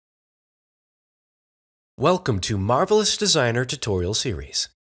Welcome to Marvelous Designer Tutorial Series.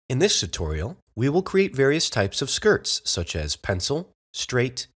 In this tutorial, we will create various types of skirts such as pencil,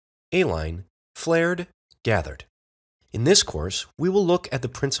 straight, A-line, flared, gathered. In this course, we will look at the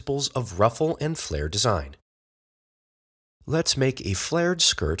principles of ruffle and flare design. Let's make a flared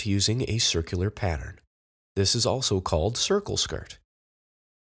skirt using a circular pattern. This is also called circle skirt.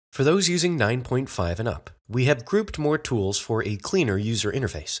 For those using 9.5 and up, we have grouped more tools for a cleaner user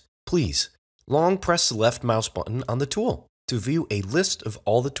interface. Please, long press the left mouse button on the tool to view a list of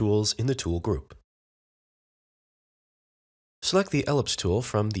all the tools in the tool group. Select the ellipse tool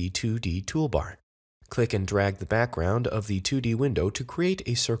from the 2D toolbar. Click and drag the background of the 2D window to create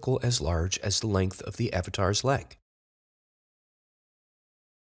a circle as large as the length of the avatar's leg.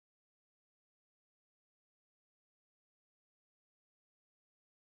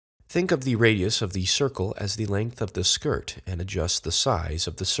 Think of the radius of the circle as the length of the skirt and adjust the size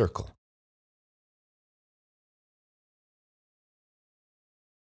of the circle.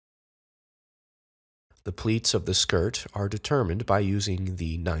 The pleats of the skirt are determined by using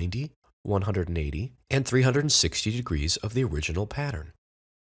the 90, 180, and 360 degrees of the original pattern.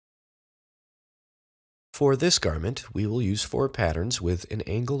 For this garment, we will use 4 patterns with an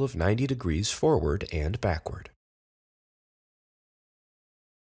angle of 90 degrees forward and backward.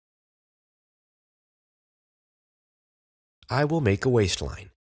 I will make a waistline.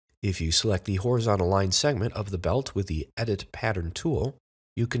 If you select the horizontal line segment of the belt with the Edit Pattern tool,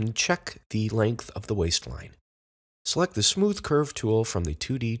 you can check the length of the waistline. Select the Smooth Curve tool from the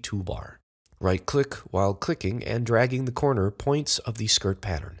 2D toolbar. Right-click while clicking and dragging the corner points of the skirt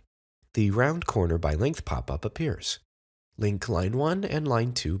pattern. The round corner by length pop-up appears. Link line 1 and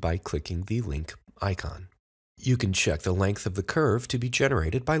line 2 by clicking the link icon. You can check the length of the curve to be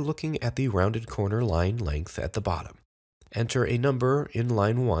generated by looking at the rounded corner line length at the bottom. Enter a number in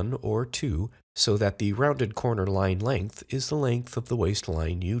line 1 or 2 so that the rounded corner line length is the length of the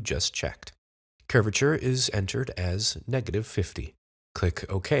waistline you just checked. Curvature is entered as -50. Click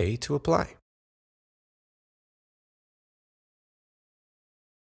OK to apply.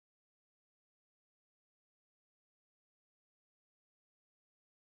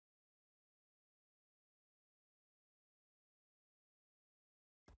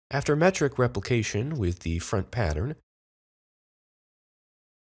 After metric replication with the front pattern,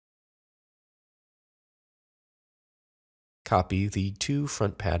 copy the 2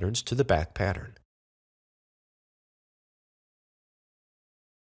 front patterns to the back pattern.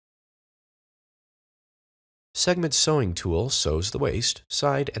 Segment Sewing tool sews the waist,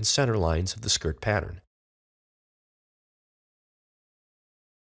 side, and center lines of the skirt pattern.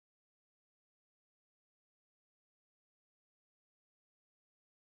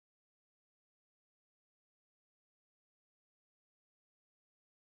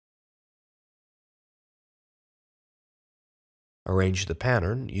 Arrange the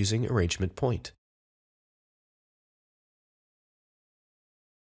pattern using Arrangement Point.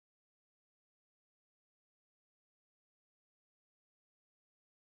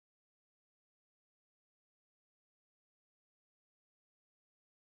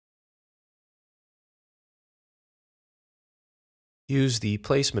 Use the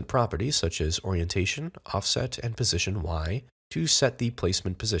placement properties such as orientation, offset, and position Y to set the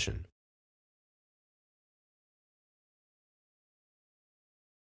placement position.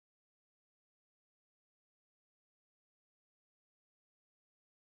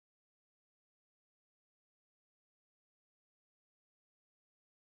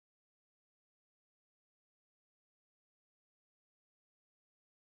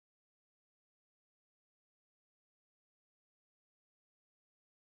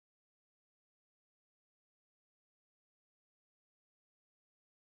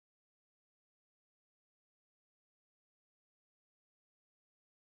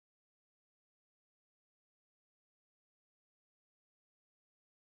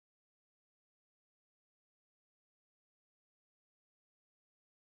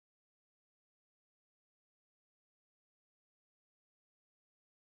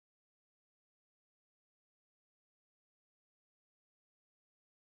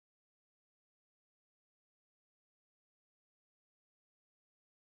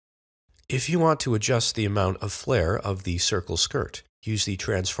 If you want to adjust the amount of flare of the circle skirt, use the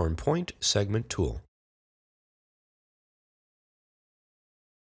Transform Point Segment tool.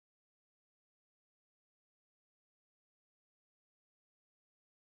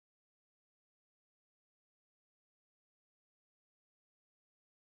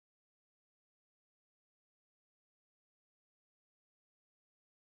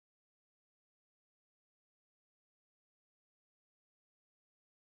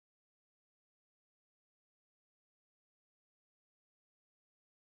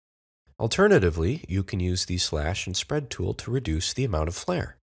 Alternatively, you can use the slash and spread tool to reduce the amount of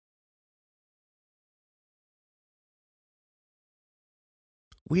flare.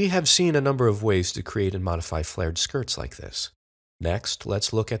 We have seen a number of ways to create and modify flared skirts like this. Next,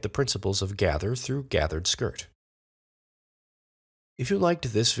 let's look at the principles of gather through gathered skirt. If you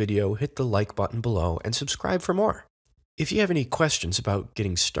liked this video, hit the like button below and subscribe for more. If you have any questions about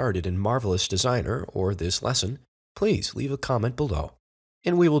getting started in Marvelous Designer or this lesson, please leave a comment below,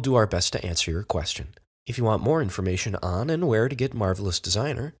 and we will do our best to answer your question. If you want more information on and where to get Marvelous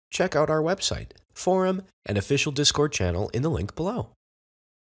Designer, check out our website, forum, and official Discord channel in the link below.